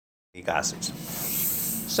acids.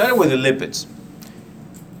 Starting with the lipids.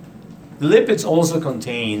 The lipids also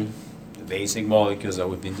contain the basic molecules that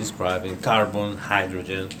we've been describing: carbon,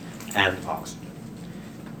 hydrogen, and oxygen.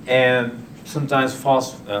 And sometimes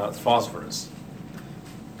phosphorus.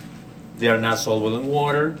 They are not soluble in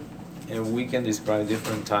water, and we can describe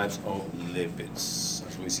different types of lipids,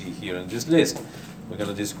 as we see here in this list. We're going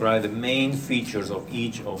to describe the main features of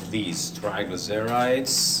each of these: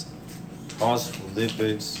 triglycerides,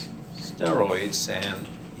 phospholipids, steroids, and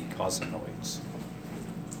eicosanoids.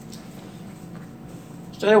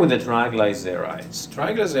 Starting with the triglycerides.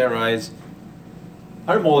 Triglycerides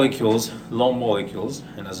are molecules, long molecules,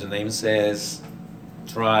 and as the name says,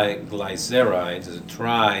 triglycerides. The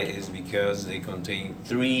tri is because they contain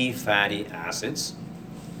 3 fatty acids.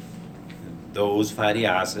 Those fatty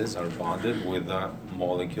acids are bonded with a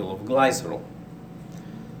molecule of glycerol.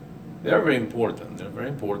 They're very important. They're very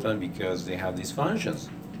important because they have these functions: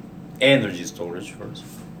 energy storage first,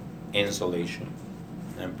 insulation,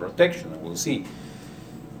 and protection. And we'll see.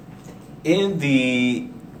 In the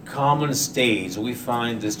common states, we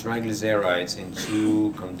find these triglycerides in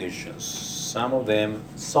 2 conditions. Some of them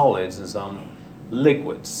solids and some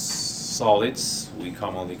liquids. Solids, we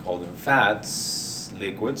commonly call them fats.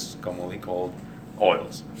 Liquids, commonly called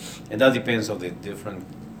oils. And that depends on the different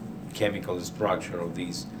chemical structure of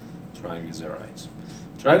these triglycerides.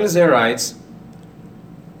 Triglycerides,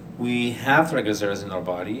 we have triglycerides in our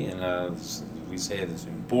body, and as we say, there's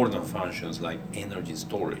important functions like energy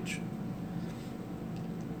storage.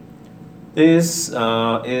 This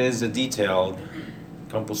is a detailed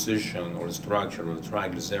composition or structure of the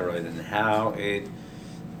triglyceride and how it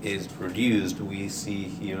is produced. We see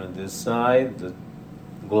here on this side the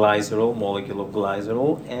glycerol, molecule of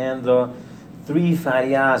glycerol, and the 3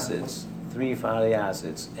 fatty acids.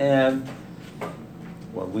 And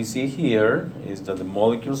what we see here is that the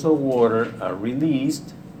molecules of water are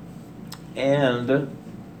released, and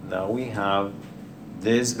now we have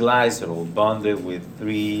this glycerol bonded with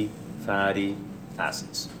 3 fatty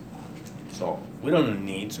acids. So we don't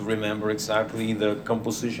need to remember exactly the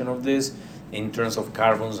composition of this in terms of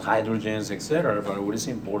carbons, hydrogens, etc. But what is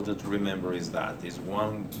important to remember is that it's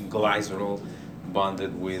one glycerol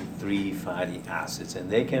bonded with 3 fatty acids, and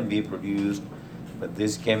they can be produced by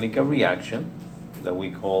this chemical reaction that we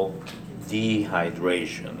call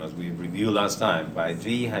dehydration. As we reviewed last time, by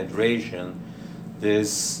dehydration,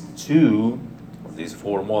 these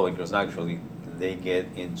 4 molecules actually, they get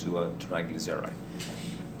into a triglyceride.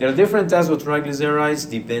 There are different types of triglycerides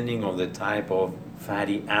depending on the type of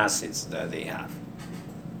fatty acids that they have,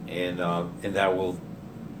 and that will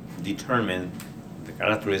determine the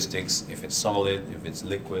characteristics, if it's solid, if it's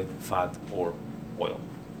liquid, fat, or oil.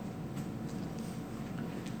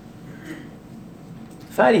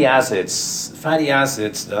 Fatty acids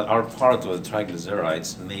that are part of the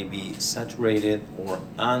triglycerides may be saturated or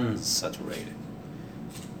unsaturated.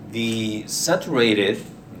 The saturated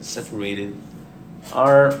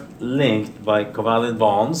are linked by covalent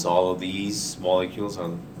bonds. All of these molecules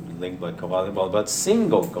are linked by covalent bonds, but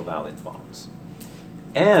single covalent bonds.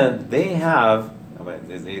 And they are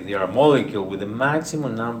a molecule with a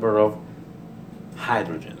maximum number of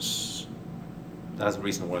hydrogens. That's the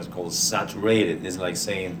reason why it's called saturated. It's like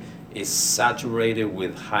saying it's saturated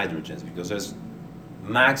with hydrogens, because there's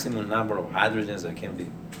maximum number of hydrogens that can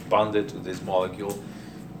be bonded to this molecule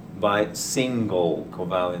by single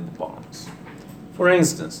covalent bonds. For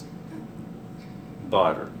instance,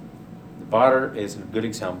 butter. Butter is a good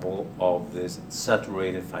example of this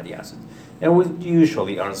saturated fatty acid, and we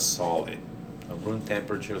usually are solid. At room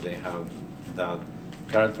temperature, they have that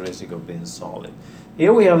characteristic of being solid.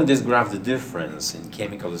 Here we have in this graph the difference in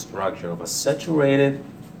chemical structure of a saturated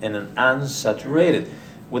and an unsaturated,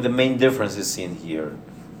 with the main difference is seen here,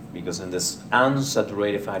 because in this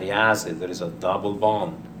unsaturated fatty acid there is a double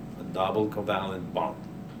bond, a double covalent bond.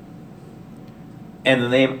 And the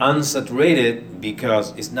name unsaturated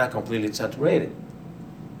because it's not completely saturated.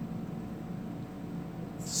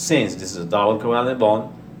 Since this is a double covalent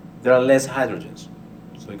bond, there are less hydrogens.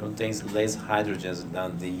 So it contains less hydrogens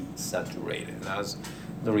than the saturated. That's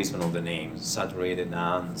the reason of the name, saturated and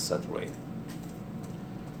unsaturated.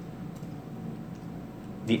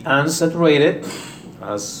 The unsaturated,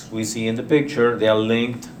 as we see in the picture, they are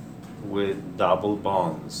linked with double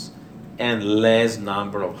bonds and less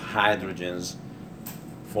number of hydrogens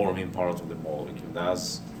forming part of the molecule.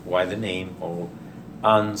 That's why the name of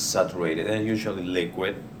unsaturated, and usually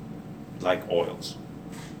liquid, like oils.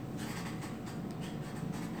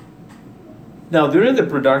 Now, during the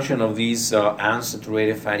production of these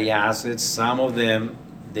unsaturated fatty acids, some of them,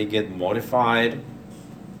 they get modified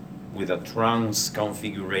with a trans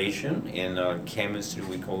configuration. In chemistry,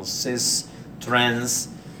 we call cis trans,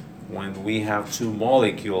 when we have two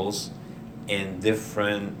molecules in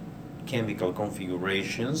different chemical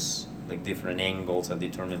configurations, like different angles that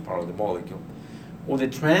determine part of the molecule. Well, the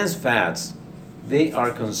trans fats, they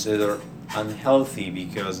are considered unhealthy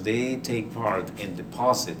because they take part in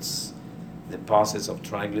deposits of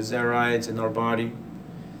triglycerides in our body,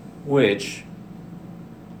 which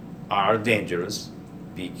are dangerous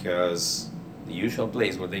because the usual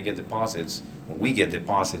place where they get deposits, when we get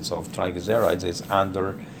deposits of triglycerides, is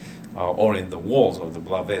under or in the walls of the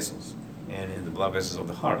blood vessels and in the blood vessels of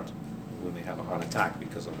the heart. We may have a heart attack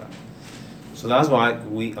because of that. So that's why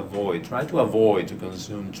we try to avoid to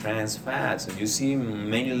consume trans fats. And you see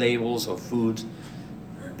many labels of foods,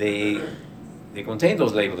 they contain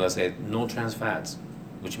those labels that say no trans fats,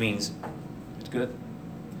 which means it's good.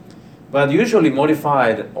 But usually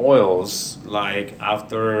modified oils, like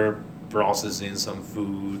after processing some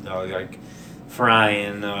food, like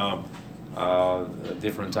frying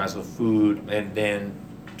different types of food, and then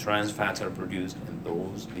trans fats are produced, and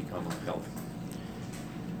those become unhealthy.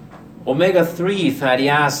 Omega-3 fatty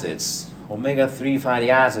acids. Omega-3 fatty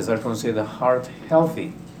acids are considered heart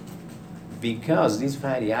healthy because these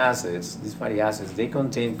fatty acids, they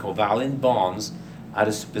contain covalent bonds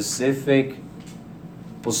at specific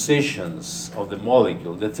positions of the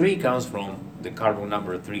molecule. The 3 comes from the carbon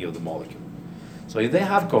number 3 of the molecule. So if they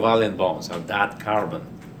have covalent bonds of that carbon,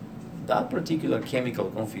 that particular chemical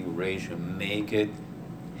configuration make it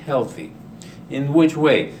healthy. In which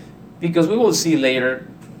way? Because we will see later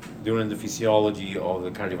during the physiology of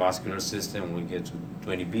the cardiovascular system, when we get to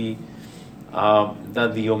 20B,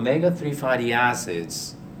 that the omega-3 fatty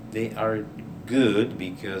acids, they are good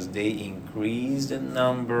because they increase the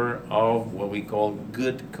number of what we call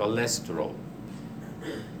good cholesterol.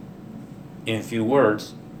 In few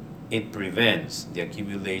words, it prevents the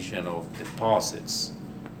accumulation of deposits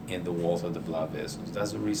in the walls of the blood vessels.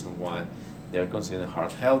 That's the reason why they're considered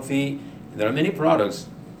heart healthy. There are many products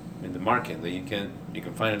in the market that you can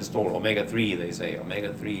find in the store. Omega-3, they say,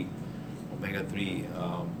 omega-3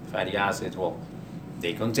 fatty acids. Well,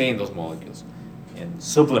 they contain those molecules. And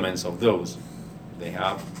supplements of those, they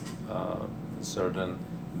have a certain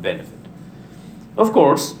benefit. Of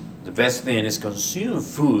course, the best thing is consume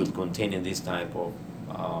food containing this type of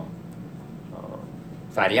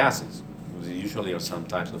fatty acids. There usually are some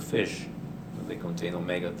types of fish that they contain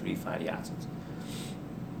omega-3 fatty acids.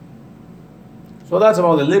 So that's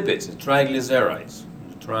about the lipids, the triglycerides,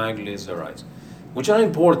 which are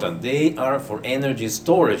important. They are for energy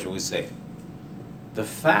storage, we say. The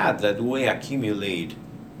fat that we accumulate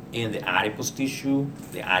in the adipose tissue,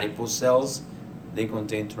 the adipose cells, they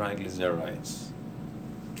contain triglycerides.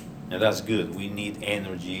 And that's good. We need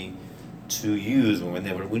energy to use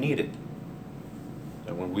whenever we need it.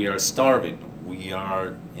 And when we are starving, we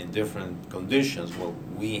are in different conditions, well,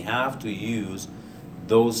 we have to use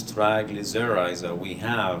those triglycerides that we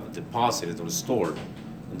have deposited or stored.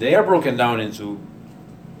 They are broken down into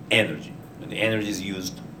energy, and the energy is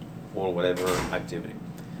used for whatever activity.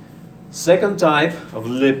 Second type of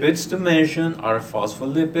lipids to mention are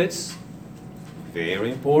phospholipids.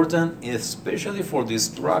 Very important, especially for the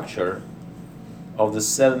structure of the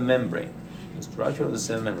cell membrane. The structure of the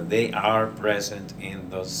cell membrane, they are present in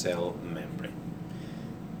the cell membrane.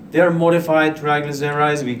 They are modified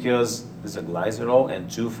triglycerides because there's a glycerol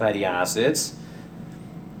and 2 fatty acids.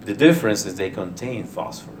 The difference is they contain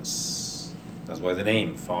phosphorus. That's why the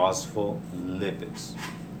name, phospholipids.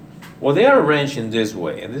 Well, they are arranged in this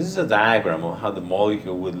way, and this is a diagram of how the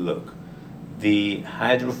molecule would look. The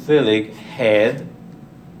hydrophilic head,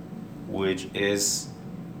 which is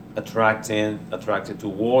attracted to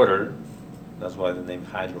water, that's why the name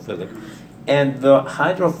hydrophilic, and the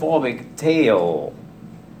hydrophobic tail,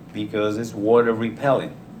 because it's water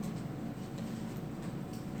repelling.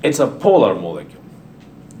 It's a polar molecule.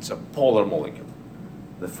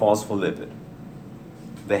 The phospholipid.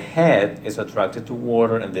 The head is attracted to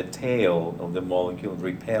water, and the tail of the molecule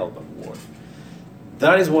repelled by water.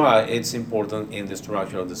 That is why it's important in the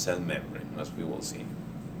structure of the cell membrane, as we will see.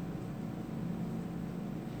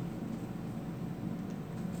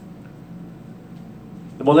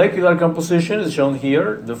 The molecular composition is shown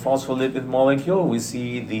here. The phospholipid molecule, we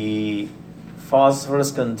see the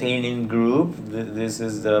phosphorus-containing group. This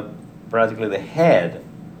is practically the head.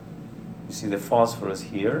 You see the phosphorus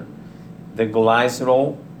here. The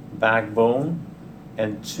glycerol backbone,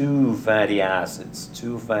 and 2 fatty acids.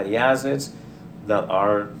 2 fatty acids that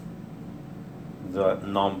are the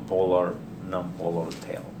nonpolar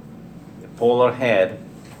tail. The polar head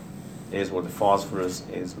is where the phosphorus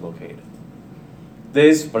is located.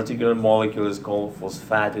 This particular molecule is called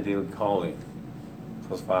phosphatidylcholine.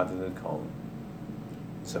 Phosphatidylcholine.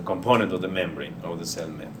 It's a component of the membrane, of the cell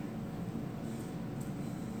membrane.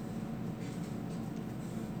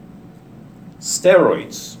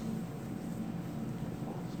 Steroids.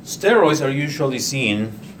 Steroids are usually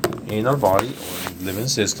seen in our body or in living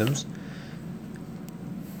systems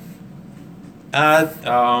at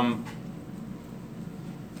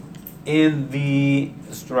in the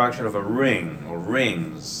structure of a ring or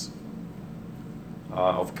rings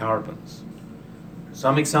of carbons.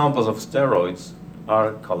 Some examples of steroids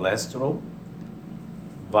are cholesterol,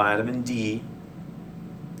 vitamin D,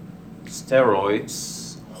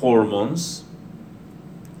 steroids, hormones,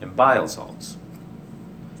 and bile salts.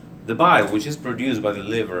 The bile, which is produced by the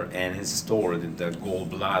liver and is stored in the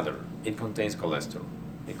gallbladder, it contains cholesterol.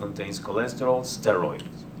 It contains cholesterol, steroids.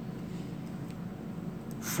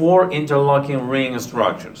 4 interlocking ring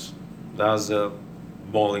structures. That's a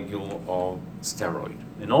molecule of steroid.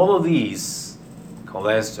 And all of these,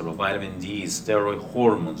 cholesterol, vitamin D, steroid,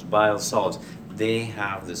 hormones, bile salts, they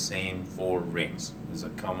have the same 4 rings. It's a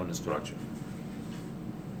common structure.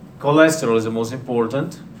 Cholesterol is the most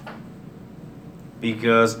important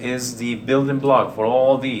because it's the building block for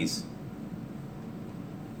all these.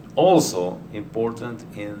 Also important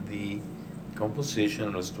in the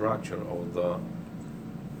composition or structure of the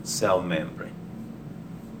cell membrane.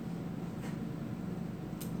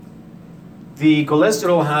 The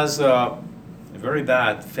cholesterol has a very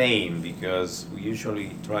bad fame because we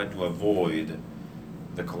usually try to avoid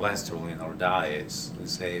the cholesterol in our diets. We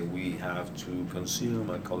say we have to consume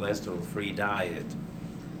a cholesterol-free diet,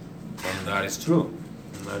 and that is true.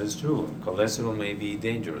 That is true. Cholesterol may be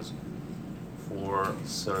dangerous for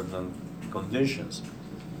certain conditions.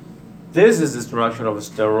 This is the structure of a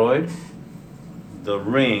steroid. The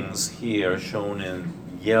rings here shown in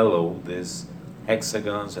yellow, these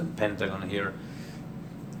hexagons and pentagon here,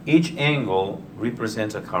 each angle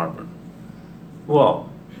represents a carbon. Well,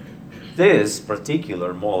 this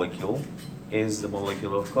particular molecule is the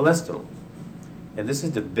molecule of cholesterol. And this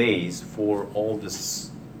is the base for all the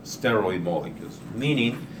steroid molecules.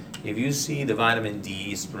 Meaning, if you see the vitamin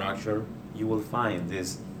D structure, you will find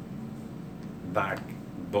this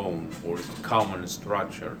backbone or common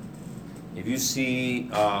structure. If you see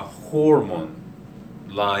a hormone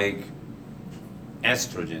like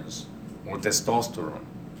estrogens or testosterone,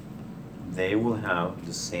 they will have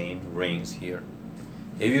the same rings here.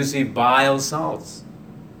 If you see bile salts,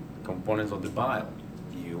 components of the bile,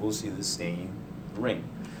 you will see the same ring.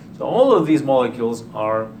 So all of these molecules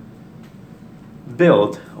are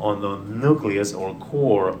built on the nucleus or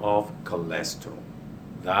core of cholesterol.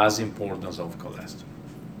 That's the importance of cholesterol.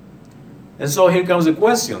 And so here comes the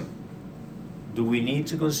question. Do we need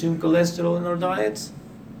to consume cholesterol in our diets?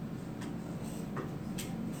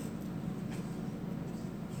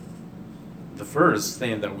 The first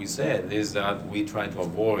thing that we said is that we try to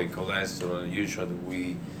avoid cholesterol, and usually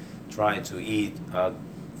we try to eat a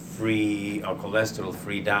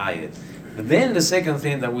cholesterol-free diet. But then the second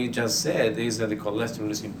thing that we just said is that the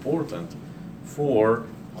cholesterol is important for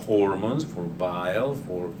hormones, for bile,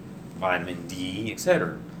 for vitamin D,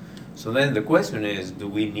 etc. So then the question is, do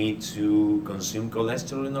we need to consume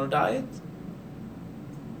cholesterol in our diet?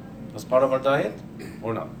 As part of our diet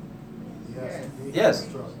or not? Yes. Yes.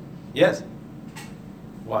 Yes.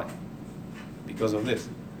 Why? Because of this.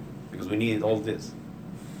 Because we need all this.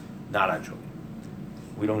 Not actually.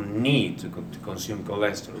 We don't need to consume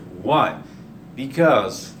cholesterol. Why?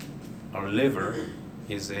 Because our liver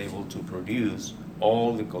is able to produce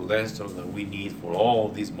all the cholesterol that we need for all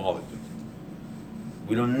these molecules.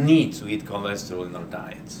 We don't need to eat cholesterol in our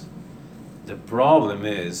diets. The problem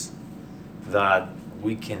is that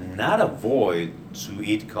we cannot avoid to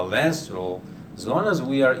eat cholesterol as long as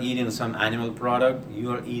we are eating some animal product.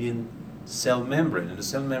 You are eating cell membrane, and the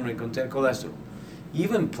cell membrane contains cholesterol.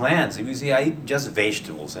 Even plants, if you say I eat just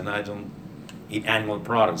vegetables and I don't eat animal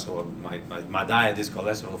products, so my diet is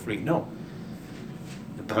cholesterol free. No.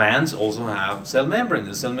 The plants also have cell membrane.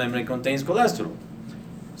 The cell membrane contains cholesterol.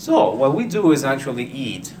 So what we do is actually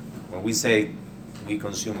eat, when we say we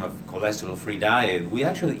consume a cholesterol-free diet, we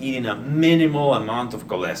actually eating a minimal amount of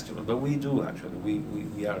cholesterol, but we do actually,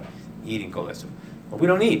 we are eating cholesterol. But we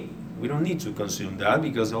don't need to consume that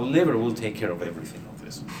because our liver will take care of everything of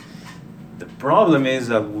this. The problem is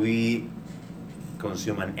that we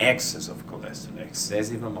consume an excess of cholesterol,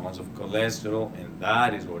 excessive amounts of cholesterol, and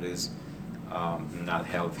that is what is not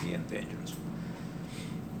healthy and dangerous.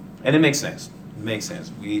 And it makes sense. It makes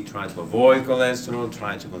sense. We try to avoid cholesterol,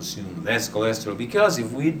 try to consume less cholesterol, because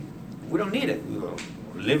if we don't need it,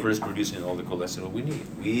 our liver is producing all the cholesterol we need.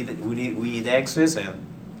 We eat excess, and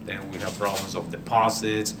then we have problems of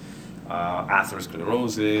deposits,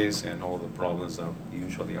 atherosclerosis, and all the problems that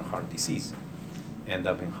usually are heart disease, end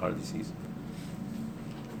up in heart disease.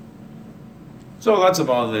 So that's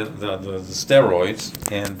about the steroids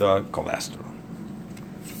and the cholesterol.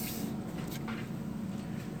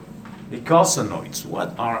 Eicosanoids.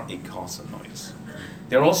 What are eicosanoids?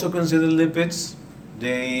 They're also considered lipids.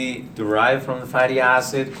 They derive from the fatty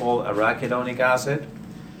acid called arachidonic acid.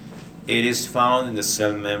 It is found in the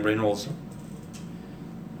cell membrane also.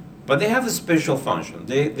 But they have a special function.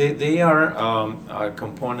 They are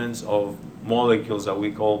components of molecules that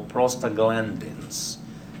we call prostaglandins.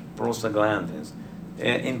 Prostaglandins.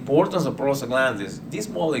 Importance of prostaglandins, these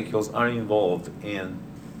molecules are involved in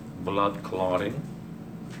blood clotting,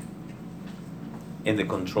 in the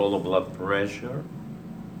control of blood pressure,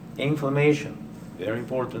 inflammation, very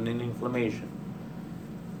important in inflammation,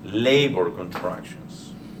 labor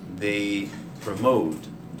contractions. They promote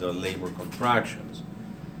the labor contractions.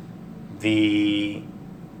 The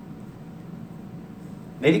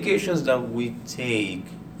medications that we take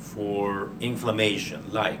for inflammation,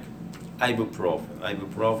 like ibuprofen.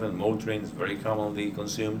 Ibuprofen, Motrin is very commonly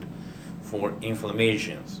consumed for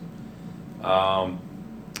inflammations. How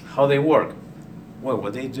they work? Well,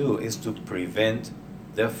 what they do is to prevent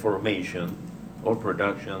the formation or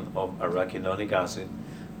production of arachidonic acid,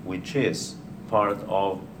 which is part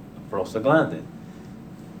of prostaglandin.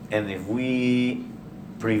 And if we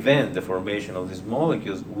prevent the formation of these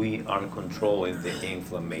molecules, we are controlling the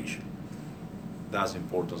inflammation. That's the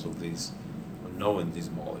importance of these, knowing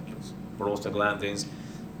these molecules. Prostaglandins,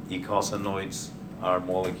 eicosanoids are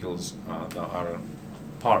molecules that are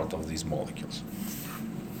part of these molecules.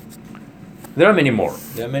 There are many more.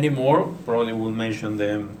 Probably we'll mention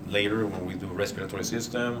them later when we do respiratory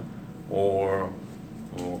system or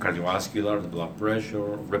cardiovascular, the blood pressure,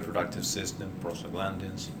 reproductive system,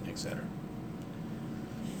 prostaglandins, etc.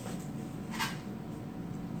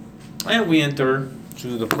 And we enter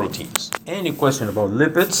to the proteins. Any question about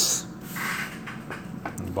lipids?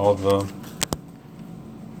 About the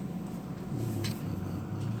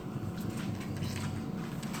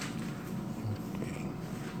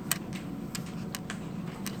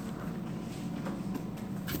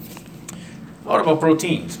What about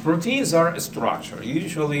proteins? Proteins are a structure.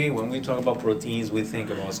 Usually when we talk about proteins, we think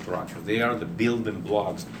about structure. They are the building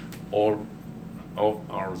blocks of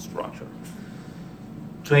our structure.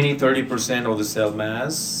 20-30% of the cell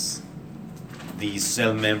mass, the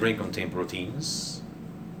cell membrane contain proteins.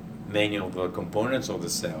 Many of the components of the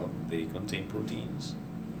cell, they contain proteins.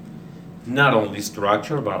 Not only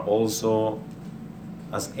structure, but also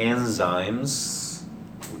as enzymes.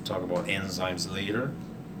 We'll talk about enzymes later.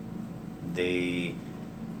 They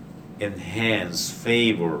enhance,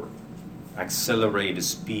 favor, accelerate the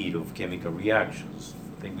speed of chemical reactions.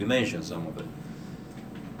 I think we mentioned some of it.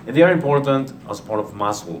 And they are important as part of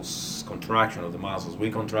muscles, contraction of the muscles. We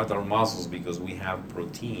contract our muscles because we have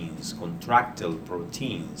proteins, contractile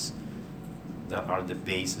proteins, that are the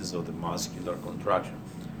basis of the muscular contraction.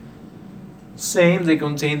 Same, they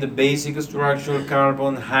contain the basic structure,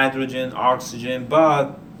 carbon, hydrogen, oxygen,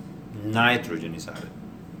 but nitrogen is added.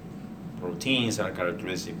 Proteins are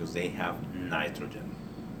characteristic because they have nitrogen.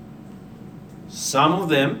 Some of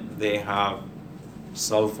them, they have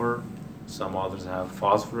sulfur, some others have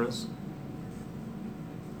phosphorus.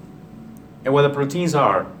 And what the proteins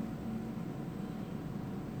are,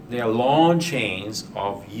 they are long chains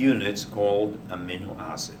of units called amino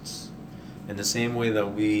acids. In the same way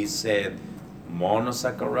that we said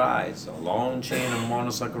monosaccharides, a long chain of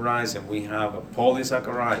monosaccharides, and we have a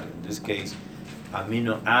polysaccharide. In this case,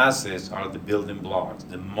 amino acids are the building blocks,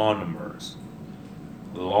 the monomers.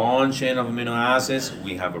 Long chain of amino acids,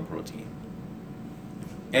 we have a protein.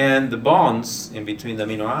 And the bonds in between the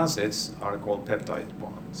amino acids are called peptide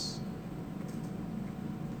bonds.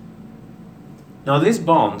 Now these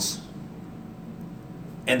bonds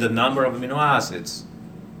and the number of amino acids,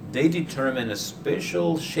 they determine a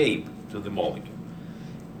special shape to the molecule.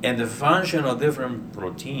 And the function of different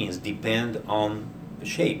proteins depend on the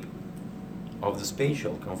shape of the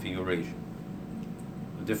spatial configuration.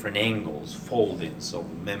 The different angles, foldings of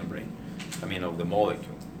the membrane, of the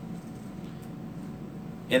molecule.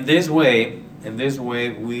 In this way,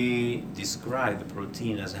 we describe the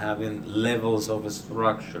protein as having levels of a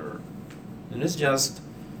structure. And it's just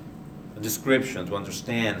a description to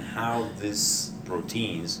understand how these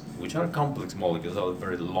proteins, which are complex molecules, are a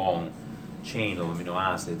very long chain of amino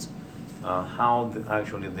acids,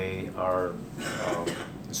 actually they are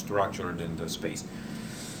structured in the space.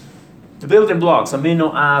 The building blocks,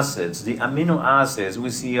 amino acids. The amino acids,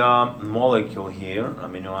 we see a molecule here,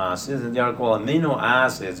 amino acids, and they are called amino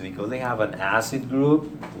acids because they have an acid group,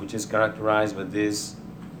 which is characterized by this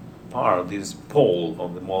part, this pole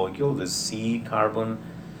of the molecule, the C, carbon,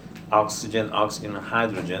 oxygen, oxygen, and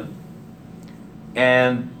hydrogen.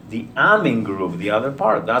 And the amine group, the other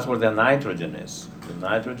part, that's where the nitrogen is. The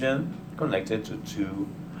nitrogen connected to two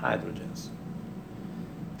hydrogens.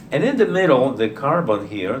 And in the middle, the carbon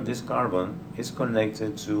here, this carbon, is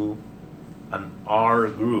connected to an R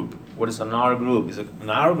group. What is an R group? An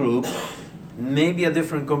R group may be a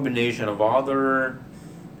different combination of other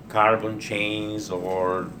carbon chains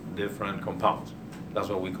or different compounds. That's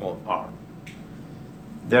what we call R.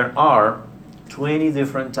 There are 20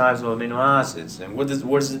 different types of amino acids. And what is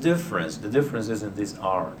the difference? The difference is in this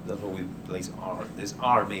R. That's what we place R. This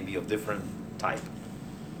R may be of different type.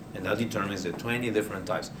 And that determines the 20 different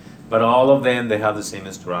types. But all of them, they have the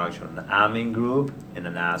same structure, an amine group and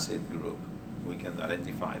an acid group. We can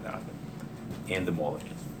identify that in the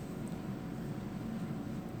molecules.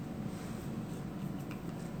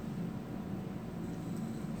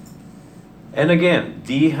 And again,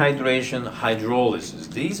 dehydration, hydrolysis.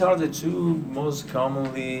 These are the two most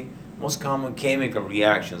common chemical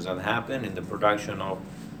reactions that happen in the production of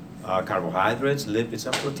carbohydrates, lipids,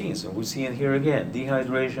 and proteins. And we see it here again,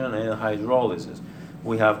 dehydration and hydrolysis.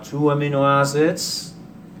 We have two amino acids,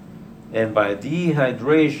 and by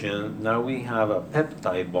dehydration, now we have a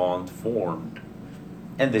peptide bond formed.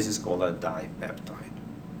 And this is called a dipeptide.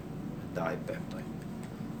 Dipeptide.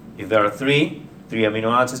 If there are three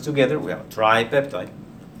amino acids together, we have a tripeptide.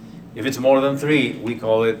 If it's more than three, we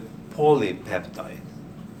call it polypeptide.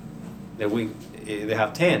 They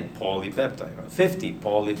have 10 polypeptide, 50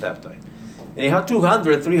 polypeptide. And you have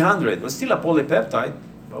 200, 300, but still a polypeptide,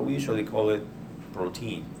 but we usually call it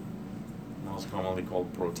protein. Most commonly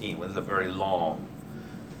called protein, when it's a very long.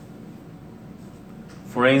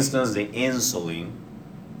 For instance, the insulin.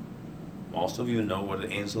 Most of you know what the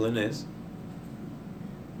insulin is.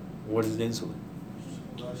 What is the insulin?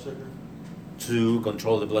 Blood sugar. To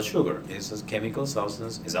control the blood sugar. It's a chemical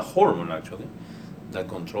substance, it's a hormone actually, that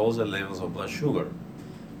controls the levels of blood sugar.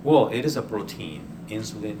 Well, it is a protein.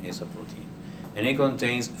 Insulin is a protein. And it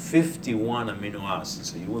contains 51 amino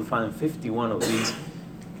acids. So you will find 51 of these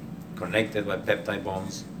connected by peptide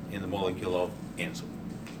bonds in the molecule of insulin.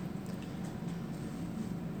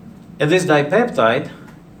 And this dipeptide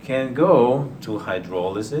can go to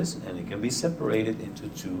hydrolysis, and it can be separated into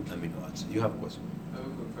two amino acids. You have a question? I have a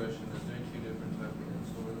quick question. Is there two different types of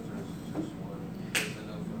insulins, or is it just one? Because I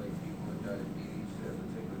know for like people with diabetes, they have to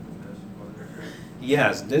take like a massive quantity.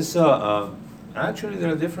 Yes, actually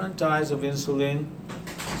there are different types of insulin,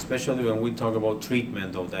 especially when we talk about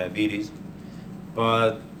treatment of diabetes.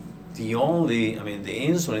 But the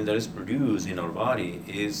insulin that is produced in our body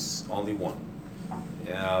is only one.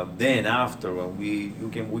 Then after, when we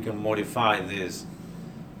can modify this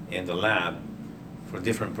in the lab for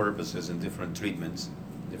different purposes and different treatments,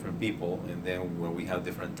 different people, and then where we have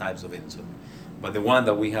different types of insulin. But the one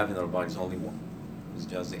that we have in our body is only one. It's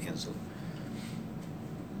just the insulin.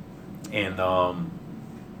 And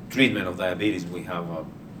treatment of diabetes, we have a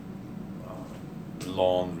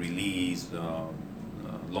long release,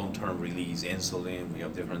 long-term release insulin. We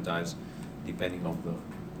have different types depending on the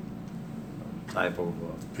type of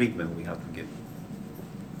treatment we have to give.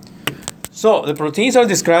 So the proteins are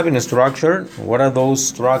described in a structure. What are those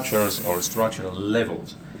structures or structural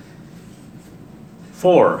levels?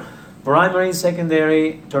 4. Primary,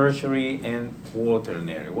 secondary, tertiary, and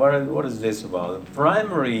quaternary. What is this about? The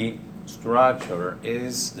primary structure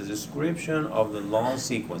is the description of the long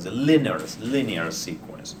sequence, the linear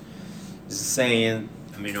sequence. It's saying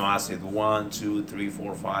amino acid 1, 2, 3,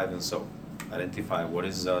 4, 5, and so on. Identify what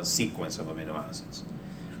is a sequence of amino acids.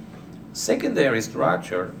 Secondary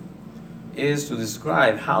structure is to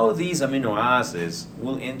describe how these amino acids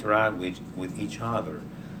will interact with each other.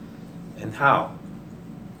 And how?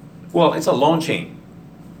 Well, it's a long chain.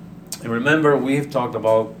 And remember, we've talked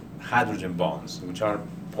about hydrogen bonds, which are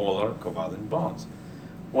polar covalent bonds.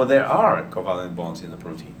 Well, there are covalent bonds in the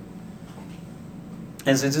protein.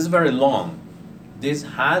 And since it's very long, these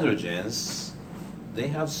hydrogens, they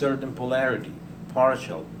have certain polarity,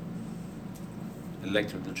 partial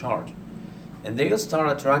electrical charge. And they will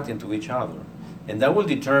start attracting to each other. And that will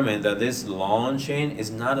determine that this long chain is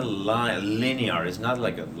not a linear, it's not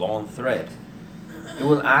like a long thread. It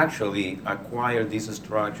will actually acquire this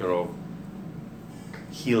structure of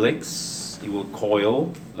helix, it will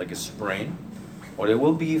coil like a spring, or it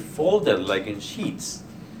will be folded like in sheets.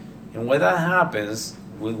 And when that happens,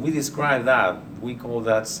 when we describe that, we call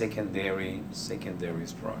that secondary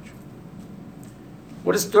structure.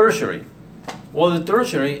 What is tertiary? Well, the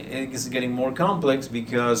tertiary is getting more complex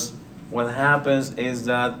because what happens is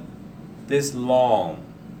that this long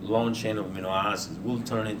chain of amino acids will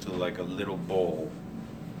turn into like a little ball.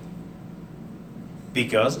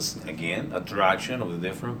 Because, again, attraction of the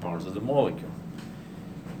different parts of the molecule.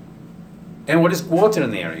 And what is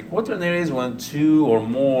quaternary? Quaternary is when two or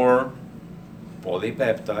more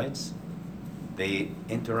polypeptides, they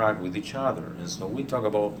interact with each other. And so we talk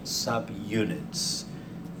about subunits.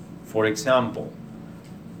 For example,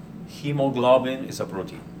 hemoglobin is a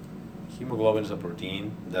protein. Hemoglobin is a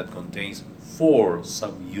protein that contains 4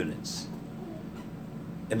 subunits.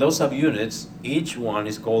 And those subunits, each one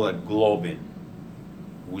is called a globin,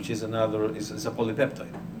 which is a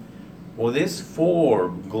polypeptide. Well, these 4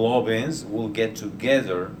 globins will get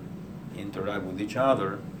together, interact with each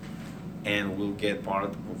other, and will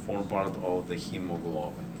form part of the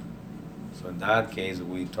hemoglobin. So in that case,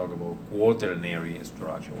 we talk about quaternary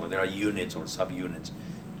structure, where there are units or subunits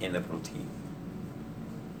in the protein.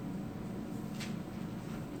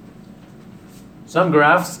 Some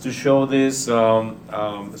graphs to show this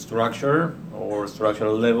structure or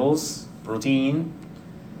structural levels. Protein,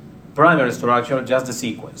 primary structure, just the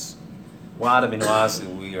sequence. What amino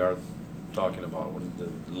acid we are talking about, what is the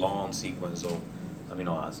long sequence of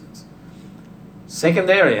amino acids.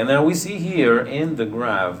 Secondary, and then we see here in the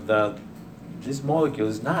graph that this molecule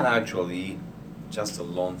is not actually just a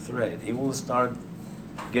long thread. It will start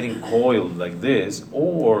getting coiled like this,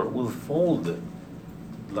 or will fold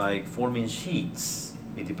like forming sheets.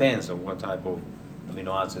 It depends on what type of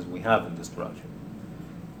amino acids we have in the structure.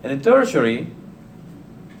 And in tertiary,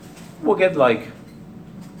 we'll get like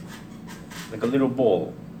a little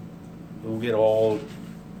ball. We'll get all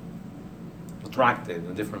attracted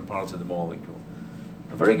in different parts of the molecule.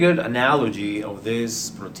 A very good analogy of this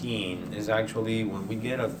protein is actually when we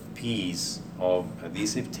get a piece of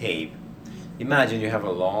adhesive tape. Imagine you have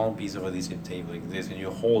a long piece of adhesive tape like this and you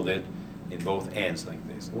hold it in both ends like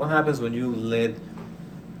this. What happens when you let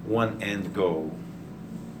one end go?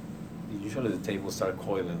 Usually the tape will start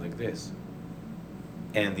coiling like this.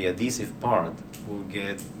 And the adhesive part will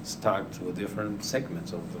get stuck to different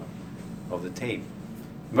segments of the tape.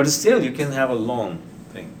 But still you can have a long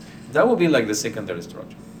thing. That will be like the secondary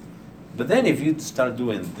structure. But then if you start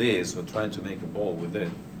doing this or trying to make a ball with it,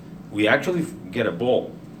 we actually get a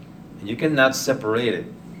ball. And you cannot separate it.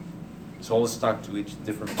 It's all stuck to each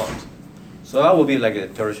different parts. So that will be like a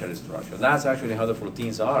tertiary structure. That's actually how the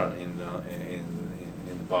proteins are in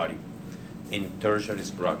the body, in tertiary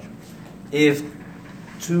structure. If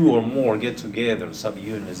 2 or more get together,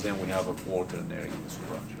 subunits, then we have a quaternary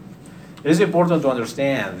structure. It is important to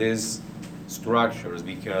understand these structures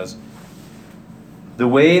because the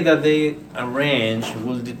way that they arrange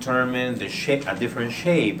will determine the shape, a different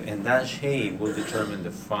shape, and that shape will determine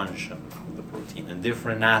the function of the protein, a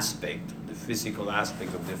different aspect, the physical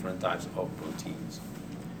aspect of different types of proteins.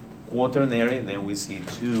 Quaternary, then we see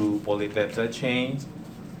 2 polypeptide chains,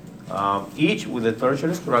 each with a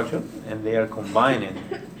tertiary structure, and they are combining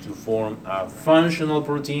to form a functional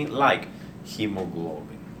protein like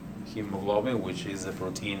hemoglobin. Hemoglobin, which is a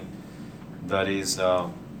protein that is the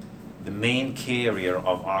main carrier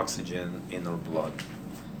of oxygen in our blood.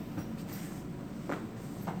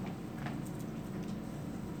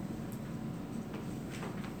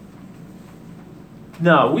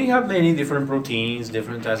 Now, we have many different proteins,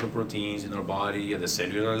 different types of proteins in our body at the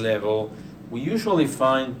cellular level. We usually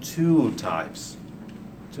find 2 types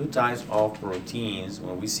of proteins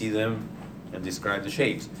when we see them and describe the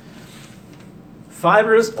shapes.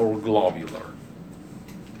 Fibrous or globular.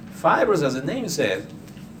 Fibrous, as the name says,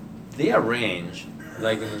 they arrange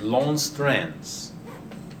like in long strands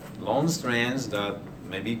that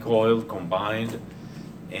may be coiled, combined,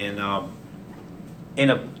 and in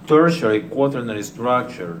a tertiary quaternary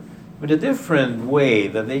structure. But a different way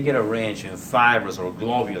that they get arranged in fibrous or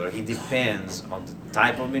globular, it depends on the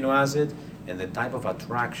type of amino acid and the type of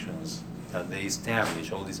attractions that they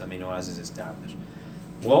establish, all these amino acids establish.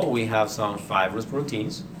 Well, we have some fibrous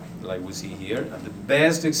proteins, like we see here. And the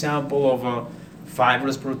best example of a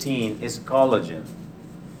fibrous protein is collagen.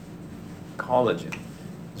 Collagen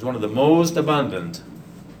is one of the most abundant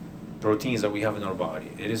proteins that we have in our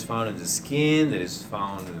body. It is found in the skin, it is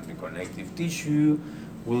found in the connective tissue.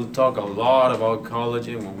 We'll talk a lot about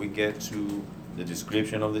collagen when we get to the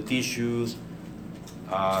description of the tissues,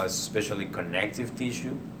 especially connective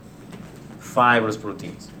tissue. Fibrous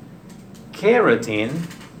proteins. Keratin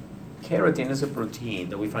is a protein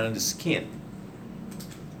that we find in the skin.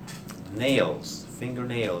 Nails,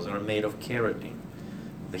 fingernails are made of keratin.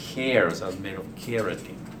 The hairs are made of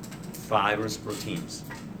keratin. Fibrous proteins.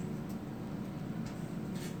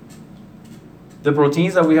 The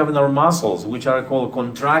proteins that we have in our muscles, which are called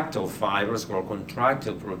contractile fibers or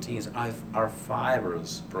contractile proteins, are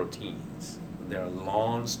fibrous proteins. They are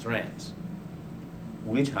long strands,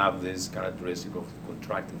 which have this characteristic of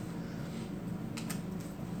contracting.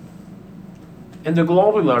 And the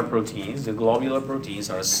globular proteins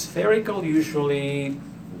are spherical, usually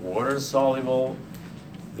water-soluble,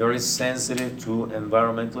 very sensitive to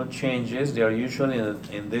environmental changes. They are usually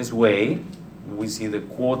in this way. We see the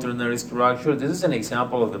quaternary structure. This is an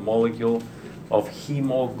example of the molecule of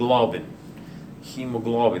hemoglobin.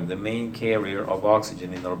 Hemoglobin, the main carrier of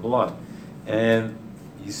oxygen in our blood. And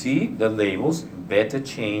you see the labels, beta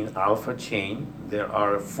chain, alpha chain. There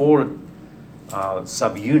are 4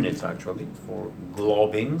 subunits actually for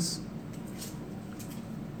globins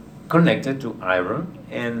connected to iron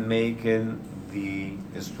and making the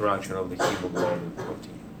structure of the hemoglobin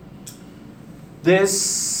protein.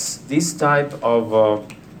 This type of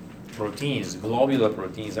proteins, globular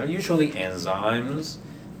proteins, are usually enzymes,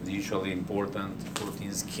 usually important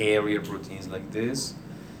proteins, carrier proteins like this.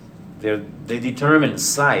 They determine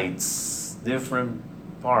sites, different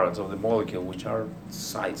parts of the molecule, which are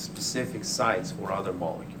sites, specific sites for other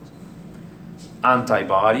molecules.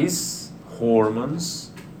 Antibodies,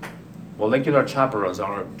 hormones, molecular chaperones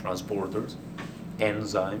are transporters,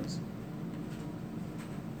 enzymes.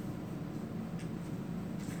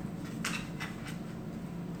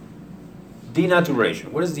 Denaturation.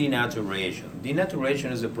 What is denaturation?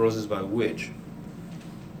 Denaturation is a process by which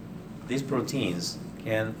these proteins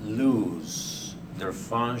can lose their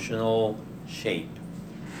functional shape.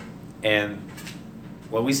 And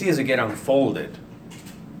what we see is they get unfolded.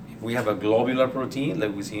 If we have a globular protein,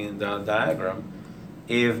 like we see in the diagram,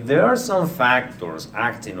 if there are some factors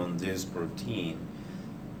acting on this protein,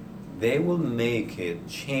 they will make it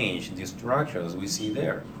change the structure as we see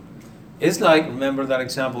there. It's like, remember that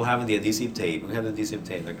example having the adhesive tape. We have the adhesive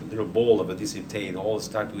tape, like a little ball of adhesive tape, all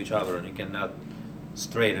stuck to each other, and you cannot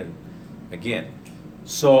straighten again.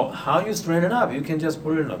 So how you straighten up? You can just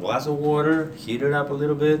put it in a glass of water, heat it up a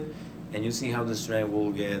little bit, and you see how the strand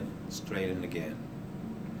will get straightened again.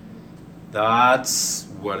 That's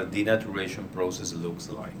what a denaturation process looks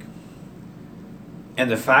like.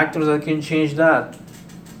 And the factors that can change that: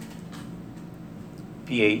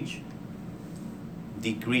 pH,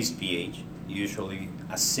 decreased pH, usually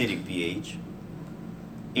acidic pH,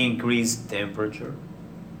 increased temperature,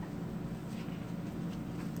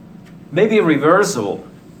 maybe reversible,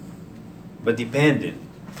 but dependent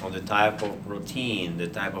on the type of protein, the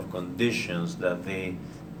type of conditions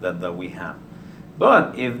that we have.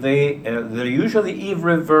 But if they're usually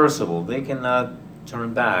irreversible, they cannot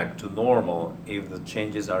turn back to normal if the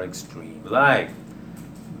changes are extreme. Like,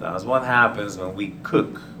 that's what happens when we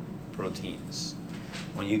cook proteins.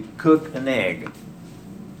 When you cook an egg,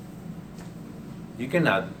 you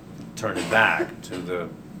cannot turn it back to the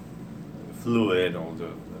fluid or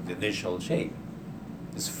the initial shape.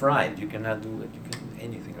 It's fried. You cannot do it. You can't do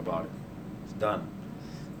anything about it. It's done.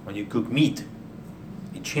 When you cook meat,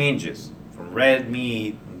 it changes from red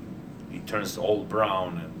meat. It turns all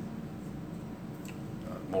brown and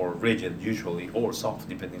more rigid, usually, or soft,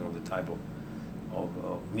 depending on the type of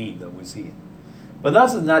meat that we see. But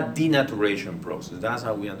that's not denaturation process. That's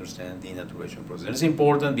how we understand denaturation process. And it's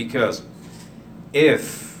important because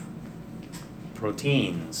if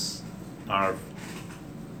proteins have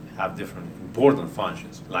different important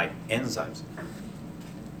functions, like enzymes,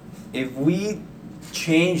 if we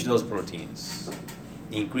change those proteins,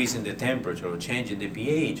 increasing the temperature or changing the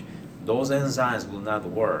pH, those enzymes will not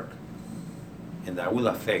work, and that will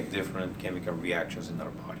affect different chemical reactions in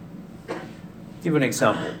our body. Give an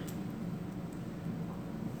example.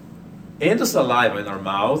 In the saliva in our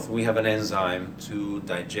mouth, we have an enzyme to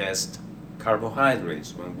digest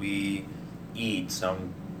carbohydrates. When we eat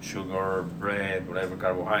some sugar, bread, whatever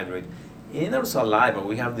carbohydrate, in our saliva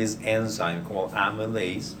we have this enzyme called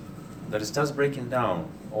amylase that starts breaking down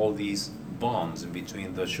all these bonds in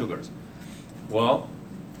between the sugars. Well,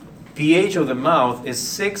 pH of the mouth is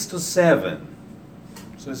 6 to 7,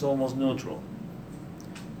 so it's almost neutral.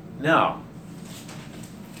 Now,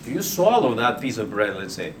 if you swallow that piece of bread,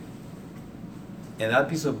 let's say, and that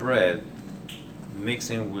piece of bread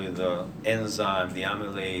mixing with the enzyme, the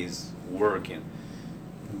amylase working,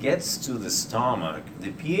 gets to the stomach,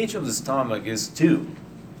 the pH of the stomach is 2,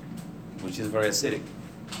 which is very acidic.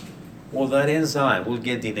 Well, that enzyme will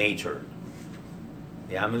get denatured.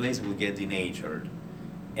 The amylase will get denatured.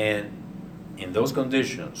 And in those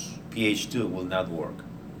conditions, pH 2 will not work.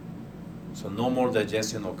 So no more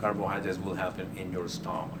digestion of carbohydrates will happen in your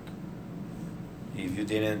stomach. If you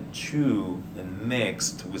didn't chew and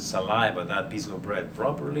mixed with saliva that piece of bread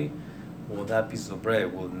properly, well, that piece of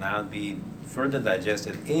bread will not be further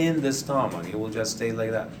digested in the stomach. It will just stay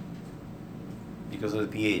like that because of the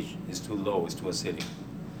pH. It's too low, it's too acidic.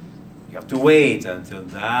 You have to wait until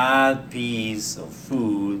that piece of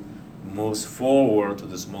food moves forward to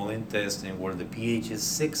the small intestine where the pH is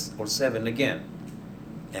 6 or 7 again.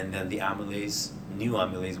 And then the amylase, new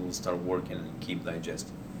amylase, will start working and keep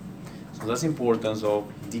digesting. So that's the importance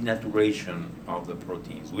of denaturation of the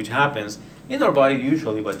proteins, which happens in our body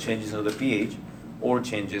usually by changes of the pH or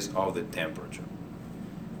changes of the temperature.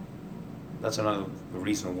 That's another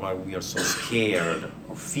reason why we are so scared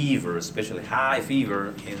of fever, especially high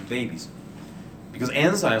fever in babies. Because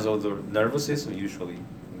enzymes of the nervous system usually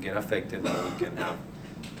get affected and we can have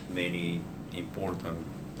many important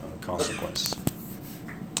consequences.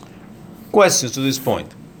 Questions to this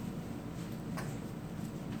point?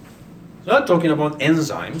 So I'm talking about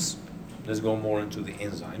enzymes. Let's go more into the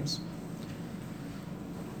enzymes.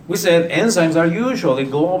 We said enzymes are usually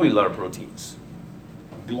globular proteins.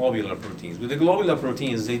 Globular proteins. With the globular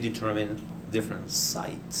proteins, they determine different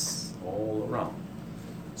sites all around.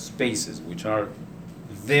 Spaces which are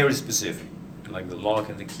very specific, like the lock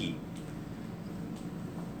and the key.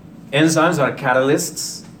 Enzymes are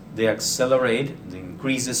catalysts. They accelerate, they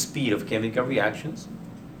increase the speed of chemical reactions.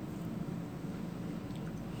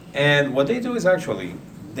 And what they do is actually,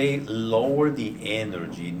 they lower the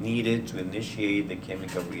energy needed to initiate the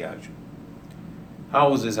chemical reaction.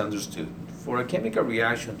 How is this understood? For a chemical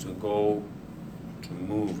reaction to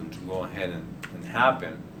move and to go ahead and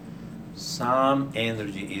happen, some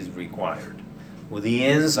energy is required. Well, the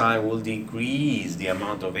enzyme will decrease the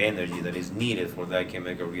amount of energy that is needed for that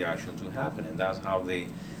chemical reaction to happen, and that's how they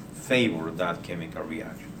favor that chemical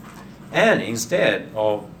reaction. And instead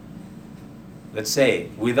of, let's say,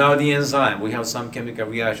 without the enzyme, we have some chemical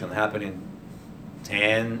reaction happening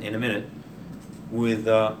 10 in a minute. With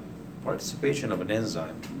the participation of an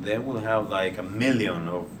enzyme, then we'll have like 1 million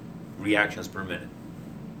of reactions per minute.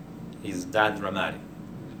 It's that dramatic.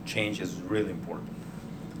 The change is really important.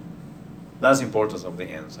 That's the importance of the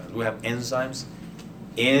enzymes. We have enzymes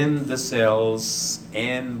in the cells,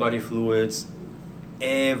 in body fluids,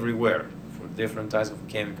 everywhere for different types of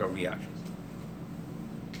chemical reactions.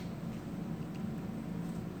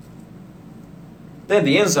 Then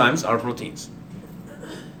the enzymes are proteins.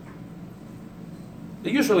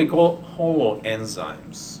 They're usually called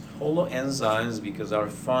holoenzymes. Holoenzymes because they're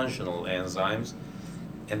functional enzymes,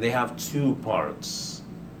 and they have two parts.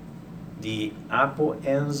 The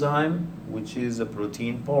apoenzyme, which is a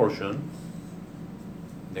protein portion,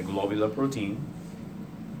 the globular protein,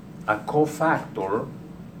 a cofactor,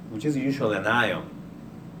 which is usually an ion,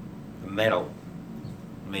 a metal,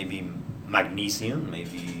 maybe magnesium,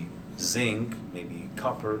 maybe zinc, maybe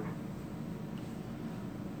copper,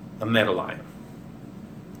 a metal ion.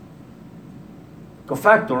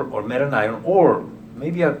 Cofactor or metal ion, or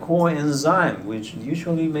maybe a coenzyme, which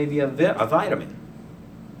usually may be a vitamin.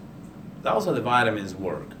 That's how the vitamins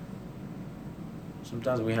work.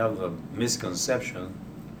 Sometimes we have a misconception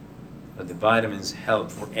that the vitamins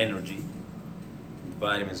help for energy.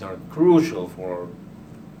 Vitamins are crucial for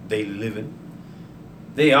daily living.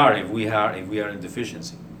 They are if we are in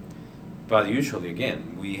deficiency. But usually,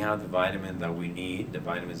 again, we have the vitamin that we need, the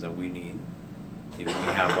vitamins that we need, if we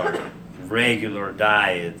have a regular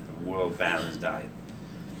diet, a well-balanced diet.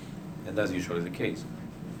 And that's usually the case.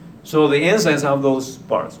 So the enzymes have those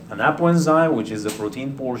parts. An apoenzyme, which is the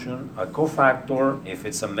protein portion, a cofactor, if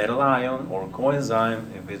it's a metal ion, or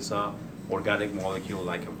coenzyme, if it's an organic molecule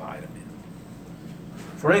like a vitamin.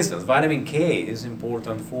 For instance, vitamin K is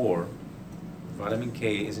important for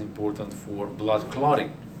blood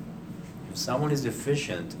clotting. If someone is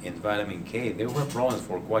deficient in vitamin K, they will have problems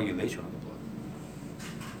for coagulation of the blood.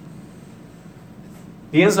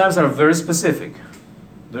 The enzymes are very specific.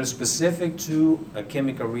 They're specific to a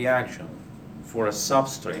chemical reaction for a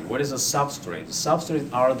substrate. What is a substrate? The substrates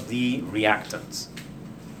are the reactants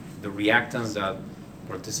that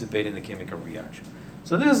participate in the chemical reaction.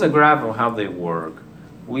 So this is a graph of how they work.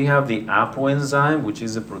 We have the apoenzyme, which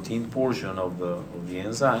is the protein portion of the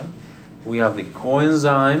enzyme. We have the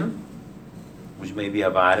coenzyme, which may be a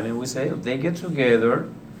vitamin, we say. They get together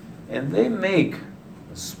and they make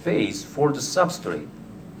space for the substrate,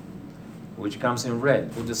 which comes in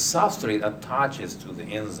red. But the substrate attaches to the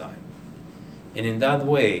enzyme. And in that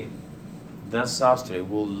way, that substrate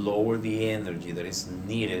will lower the energy that is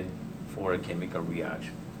needed for a chemical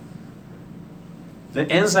reaction. The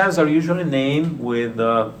enzymes are usually named with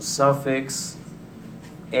the suffix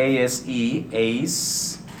ASE,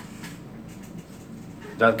 ACE,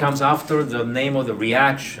 that comes after the name of the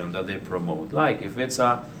reaction that they promote. Like if it's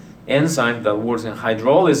a enzyme that works in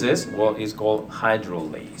hydrolysis, well, is called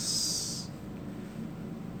hydrolase.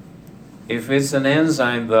 If it's an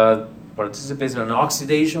enzyme that participates in an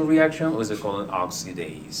oxidation reaction, what is it called? An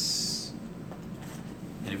oxidase.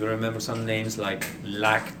 And if you remember some names like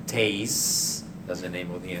lactase, that's the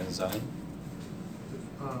name of the enzyme.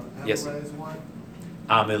 Yes. Amylase one?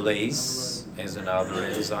 Amylase is another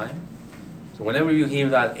enzyme. So whenever you hear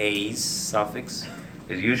that ase suffix,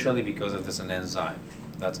 it's usually because it is an enzyme.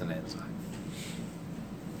 That's an enzyme.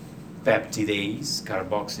 Peptidase,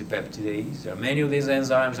 carboxypeptidase. There are many of these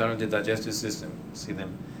enzymes are in the digestive system. See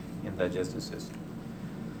them in the digestive system.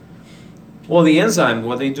 Well, the enzyme,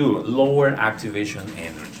 what they do, lower activation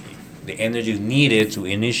energy. The energy needed to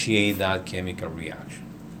initiate that chemical reaction.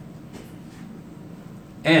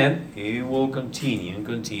 And it will continue and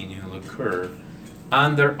continue to occur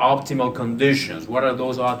under optimal conditions. What are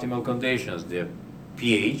those optimal conditions? The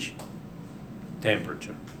pH,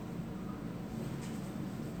 temperature.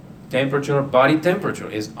 Temperature, body temperature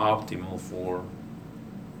is optimal for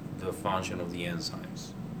the function of the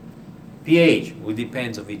enzymes. pH will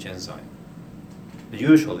depend on each enzyme.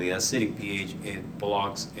 Usually, acidic pH, it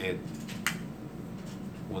blocks, it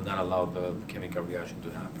will not allow the chemical reaction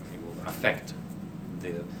to happen. It will affect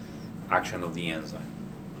the action of the enzyme.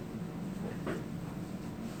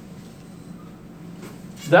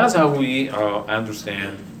 That's how we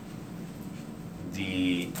understand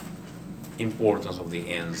the importance of the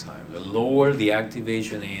enzyme. The lower the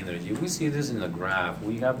activation energy, we see this in the graph.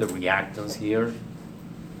 We have the reactants here,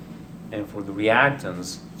 and for the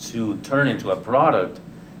reactants to turn into a product,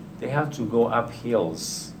 they have to go up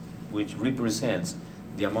hills, which represents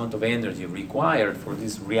the amount of energy required for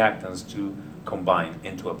these reactants to combine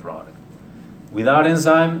into a product. Without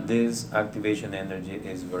enzyme, this activation energy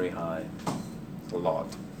is very high, it's a lot.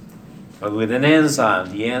 But with an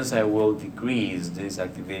enzyme, the enzyme will decrease this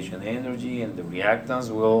activation energy and the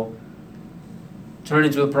reactants will turn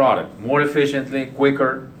into a product more efficiently,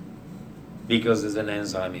 quicker, because there's an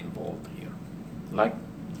enzyme involved here. Like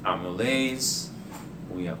amylase,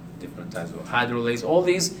 we have different types of hydrolase, all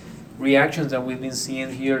these reactions that we've been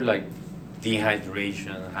seeing here, like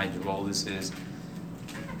dehydration, hydrolysis,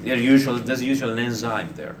 there's usually an enzyme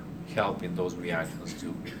there helping those reactions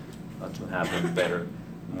to happen better,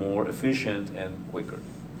 more efficient and quicker.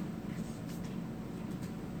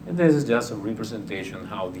 And this is just a representation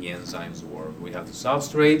how the enzymes work. We have the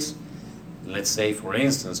substrates, let's say for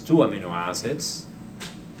instance 2 amino acids.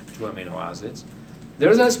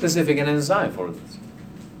 There's a specific enzyme for this.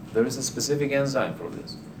 There is a specific enzyme for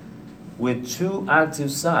this. With 2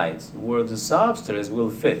 active sites where the substrates will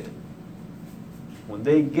fit. When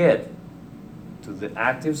they get to the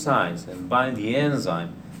active sites and bind the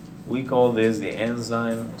enzyme, we call this the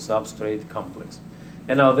enzyme substrate complex.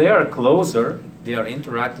 And now they are closer, they are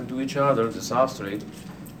interacting to each other, the substrate,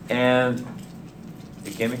 and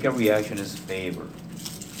the chemical reaction is favored.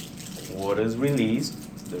 What is released?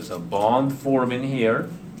 There's a bond forming here.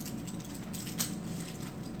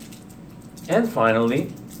 And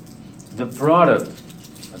finally, the product,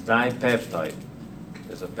 a dipeptide,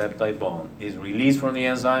 there's a peptide bond, is released from the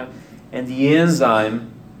enzyme, and the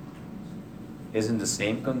enzyme is in the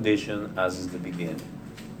same condition as is the beginning.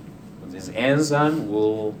 This enzyme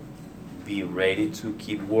will be ready to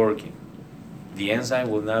keep working. The enzyme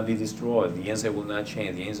will not be destroyed. The enzyme will not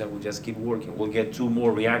change. The enzyme will just keep working. We'll get 2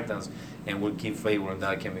 more reactants and we'll keep favoring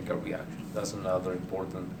that chemical reaction. That's another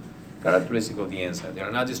important characteristic of the enzyme. They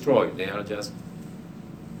are not destroyed. They are just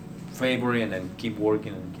favoring and keep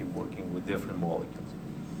working with different molecules.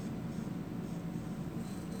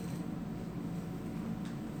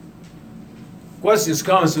 Questions,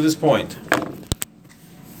 comments to this point?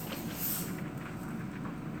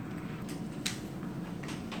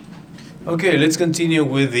 Okay, let's continue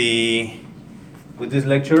with this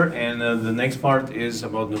lecture, and the next part is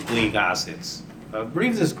about nucleic acids. A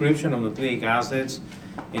brief description of nucleic acids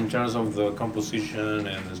in terms of the composition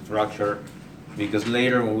and the structure, because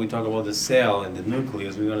later when we talk about the cell and the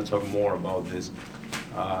nucleus, we're going to talk more about this,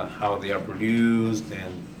 how they are produced,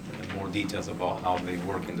 and more details about how they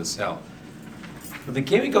work in the cell. For the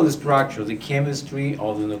chemical structure, the chemistry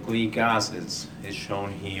of the nucleic acids is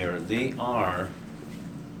shown here. They are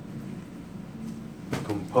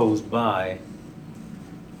composed by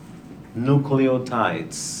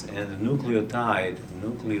nucleotides, and the nucleotide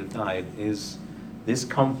is this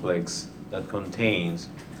complex that contains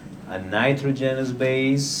a nitrogenous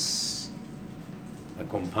base, a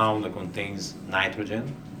compound that contains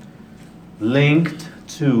nitrogen, linked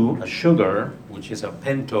to a sugar, which is a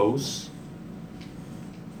pentose,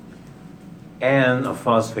 and a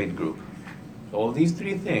phosphate group. So all these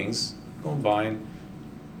 3 things combine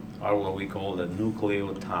are what we call the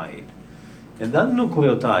nucleotide. And that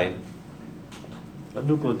nucleotide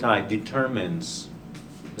determines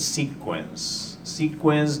a sequence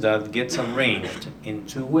that gets arranged in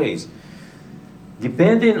two ways.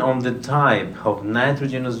 Depending on the type of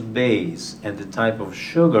nitrogenous base and the type of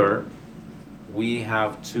sugar, we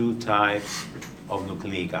have two types of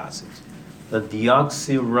nucleic acids. The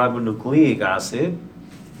deoxyribonucleic acid,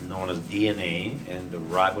 known as DNA, and the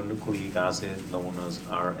ribonucleic acid, known as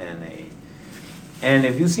RNA. And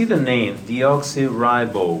if you see the name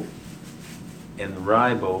deoxyribo, and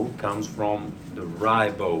ribo comes from the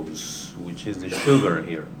ribose, which is the sugar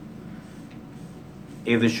here.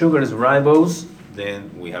 If the sugar is ribose,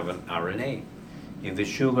 then we have an RNA. If the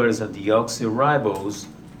sugar is a deoxyribose,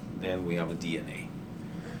 then we have a DNA.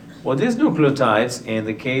 Well, these nucleotides, in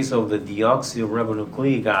the case of the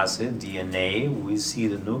deoxyribonucleic acid, DNA, we see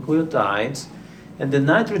the nucleotides, and the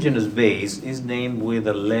nitrogenous base is named with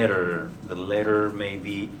a letter. The letter may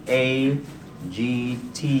be A, G,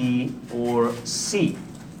 T, or C.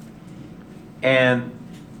 And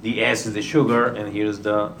the S is the sugar, and here's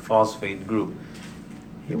the phosphate group.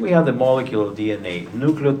 Here we have the molecule of DNA,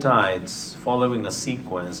 nucleotides following a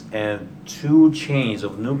sequence, and two chains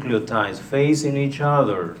of nucleotides facing each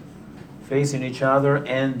other,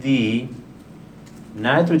 and the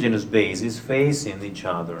nitrogenous base is facing each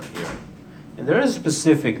other here. And there are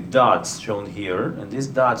specific dots shown here, and these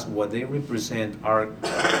dots, what they represent are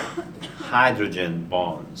hydrogen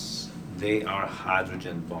bonds. They are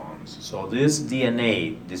hydrogen bonds. So this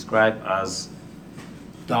DNA, described as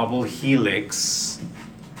double helix,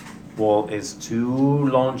 well, it's two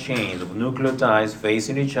long chains of nucleotides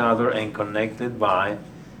facing each other and connected by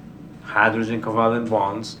hydrogen covalent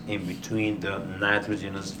bonds in between the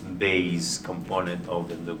nitrogenous base component of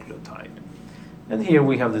the nucleotide. And here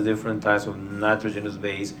we have the different types of nitrogenous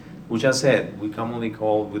base, which I said we commonly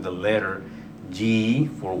call with the letter G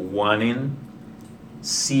for guanine,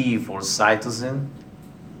 C for cytosine,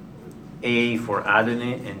 A for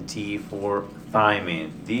adenine, and T for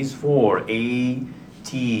thymine. These four, A,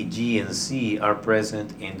 T, G, and C, are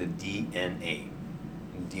present in the DNA,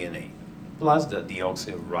 plus the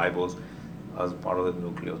deoxyribose as part of the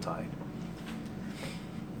nucleotide.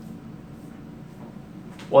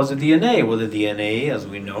 What's the DNA? Well, the DNA, as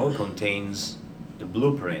we know, contains the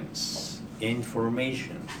blueprints,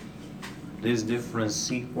 information. This different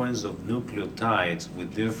sequence of nucleotides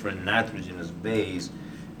with different nitrogenous base,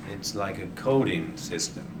 it's like a coding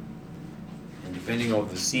system. And depending on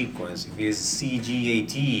the sequence, if it's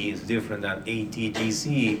CGAT, it's different than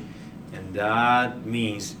ATGC, and that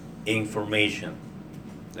means information.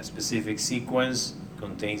 A specific sequence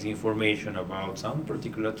contains information about some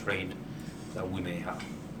particular trait that we may have.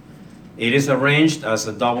 It is arranged as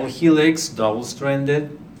a double helix,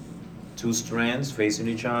 double-stranded, two strands facing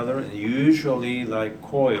each other, and usually like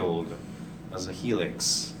coiled as a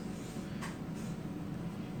helix.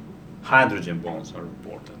 Hydrogen bonds are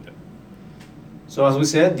important there. So as we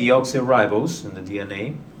said, deoxyribose in the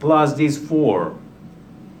DNA, plus these four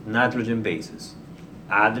nitrogen bases: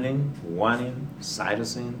 adenine, guanine,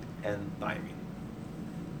 cytosine, and thymine.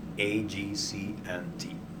 A, G, C, and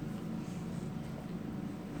T.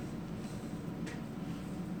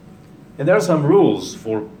 And there are some rules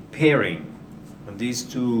for pairing. When these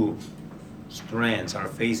two strands are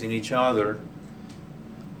facing each other,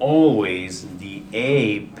 always the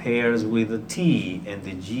A pairs with a T and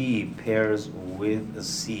the G pairs with a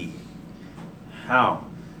C. How?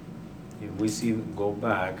 If we go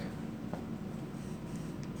back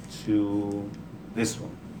to this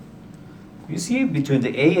one. You see between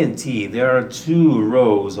the A and T, there are 2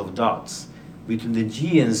 rows of dots. Between the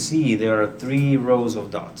G and C, there are 3 rows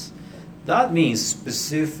of dots. That means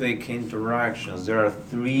specific interactions. There are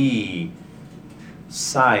 3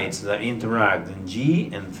 sides that interact in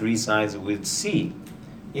G and 3 sides with C.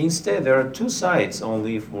 Instead, there are 2 sides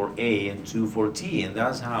only for A and 2 for T, and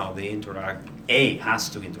that's how they interact. A has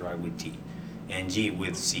to interact with T and G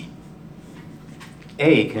with C.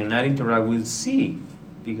 A cannot interact with C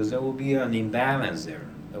because there will be an imbalance there.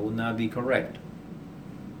 That would not be correct.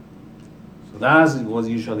 So that's what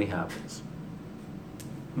usually happens.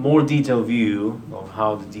 More detailed view of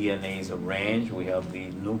how the DNA is arranged. We have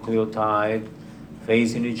the nucleotide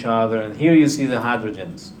facing each other, and here you see the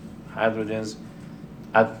hydrogens. Hydrogens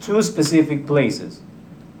at 2 specific places.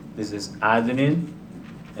 This is adenine,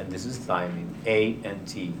 and this is thymine, A and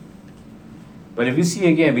T. But if you see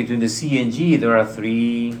again, between the C and G, there are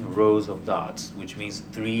 3 rows of dots, which means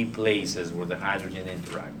 3 places where the hydrogen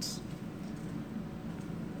interacts.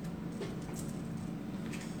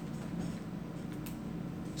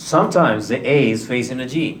 Sometimes the A is facing a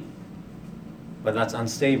G. but that's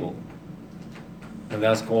unstable. And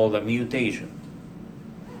that's called a mutation.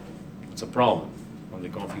 It's a problem on the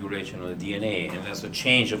configuration of the DNA, and that's a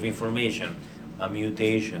change of information. A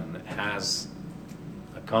mutation has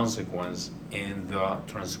a consequence in the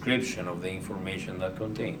transcription of the information that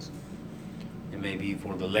contains. It may be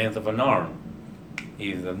for the length of an arm.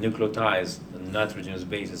 If the nucleotides, the nitrogenous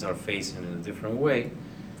bases are facing in a different way,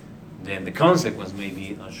 then the consequence may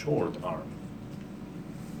be a short arm.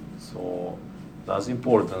 So that's the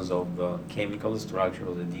importance of the chemical structure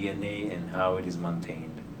of the DNA and how it is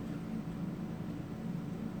maintained.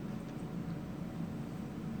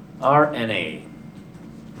 RNA,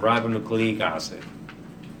 ribonucleic acid.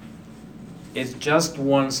 It's just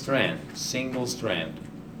one strand, single strand.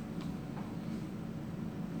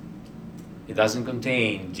 It doesn't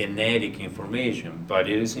contain genetic information, but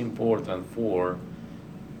it is important for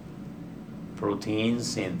protein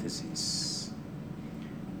synthesis.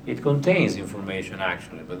 It contains information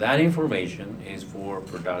actually, but that information is for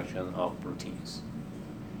production of proteins.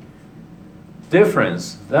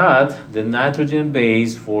 Difference that the nitrogen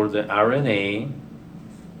base for the RNA,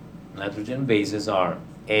 nitrogen bases are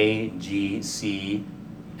A, G, C,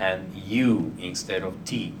 and U instead of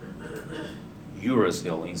T.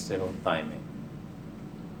 Uracil instead of thymine.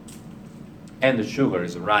 And the sugar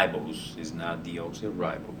is ribose, is not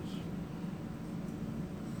deoxyribose.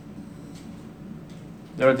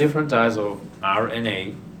 There are different types of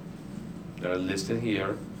RNA that are listed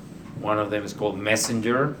here. One of them is called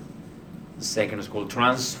messenger, the second is called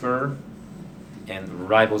transfer, and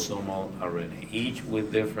ribosomal RNA, each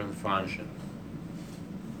with different function.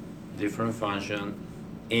 Different function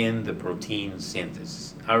in the protein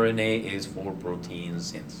synthesis. RNA is for protein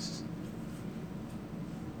synthesis.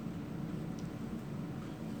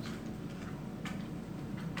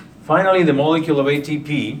 Finally, the molecule of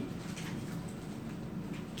ATP,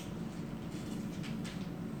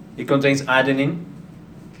 it contains adenine,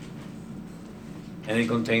 and it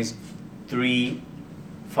contains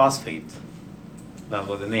 3-phosphate. That's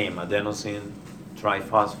what the name, adenosine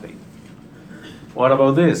triphosphate. What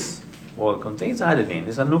about this? Well, it contains adenine.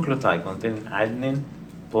 It's a nucleotide containing adenine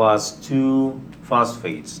plus 2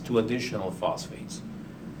 phosphates, 2 additional phosphates.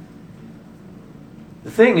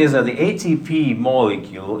 The thing is that the ATP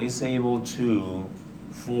molecule is able to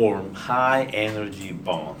form high energy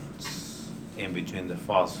bonds in between the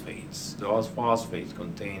phosphates. Those phosphates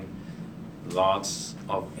contain lots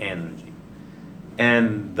of energy.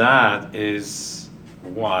 And that is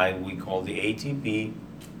why we call the ATP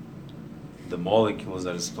the molecules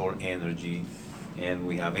that store energy. And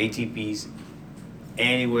we have ATPs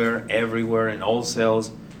anywhere, everywhere, in all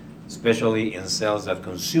cells, especially in cells that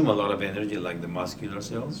consume a lot of energy, like the muscular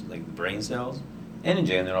cells, like the brain cells, and in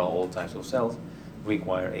general, all types of cells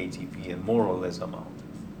require ATP in more or less amount.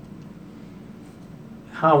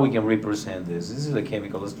 How we can represent this? This is the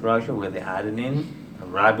chemical structure with the adenine,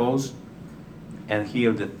 ribose, and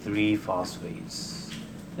here the 3 phosphates.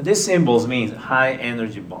 And these symbols mean high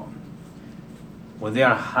energy bond. When they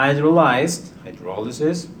are hydrolyzed,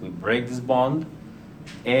 hydrolysis, we break this bond,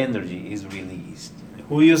 energy is released.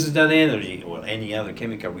 Who uses that energy? Well, any other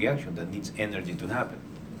chemical reaction that needs energy to happen.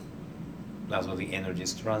 That's why the energy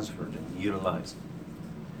is transferred and utilized.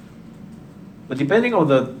 But depending on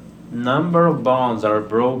the number of bonds that are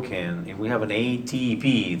broken, if we have an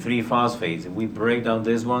ATP, 3 phosphates, if we break down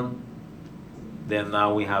this one, then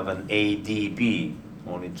now we have an ADP,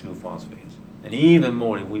 only 2 phosphates. And even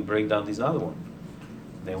more, if we break down this other one,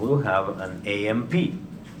 then we'll have an AMP,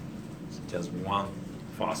 it's just 1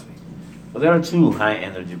 phosphate. But there are 2 high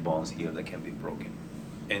energy bonds here that can be broken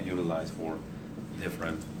and utilized for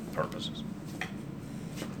different purposes.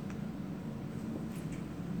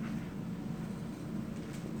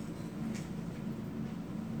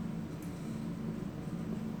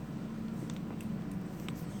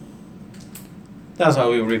 That's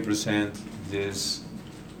how we represent this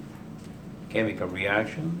chemical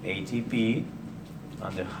reaction. ATP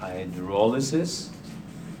under hydrolysis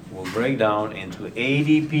will break down into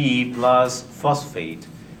ADP plus phosphate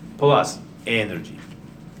plus energy.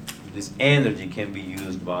 This energy can be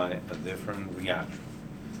used by a different reaction.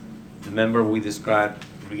 Remember, we described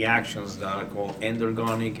reactions that are called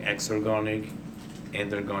endergonic, exergonic.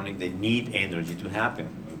 Endergonic, they need energy to happen.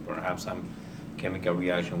 Perhaps some chemical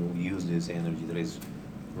reaction will use this energy that is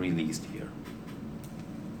released here.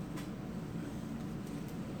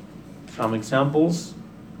 Some examples.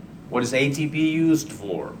 What is ATP used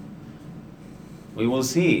for? We will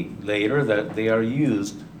see later that they are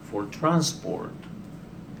used for transport.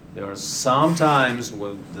 There are some times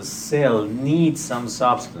when the cell needs some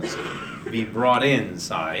substance to be brought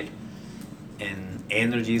inside, and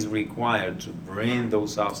energy is required to bring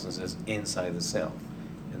those substances inside the cell.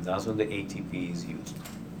 And that's when the ATP is used.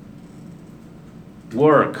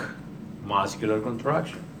 Work, muscular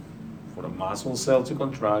contraction. For a muscle cell to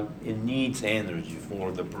contract, it needs energy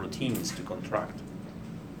for the proteins to contract.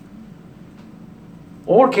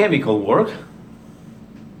 Or chemical work.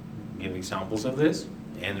 Give examples of this.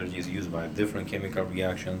 Energy is used by a different chemical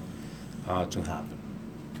reaction to happen.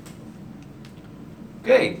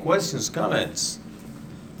 Okay, questions, comments?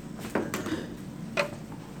 Let's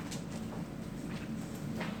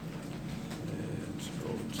go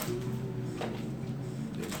to this one.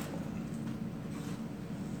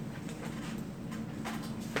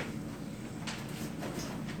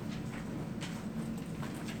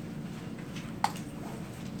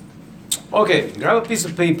 Okay, grab a piece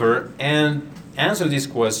of paper and answer these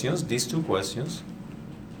questions, these two questions,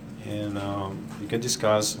 and you can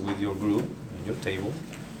discuss with your group and your table,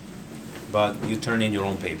 but you turn in your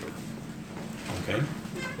own paper, okay?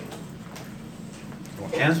 So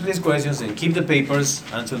answer these questions and keep the papers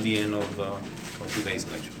until the end of today's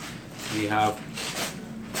lecture. We have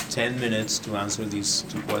 10 minutes to answer these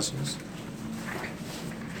two questions.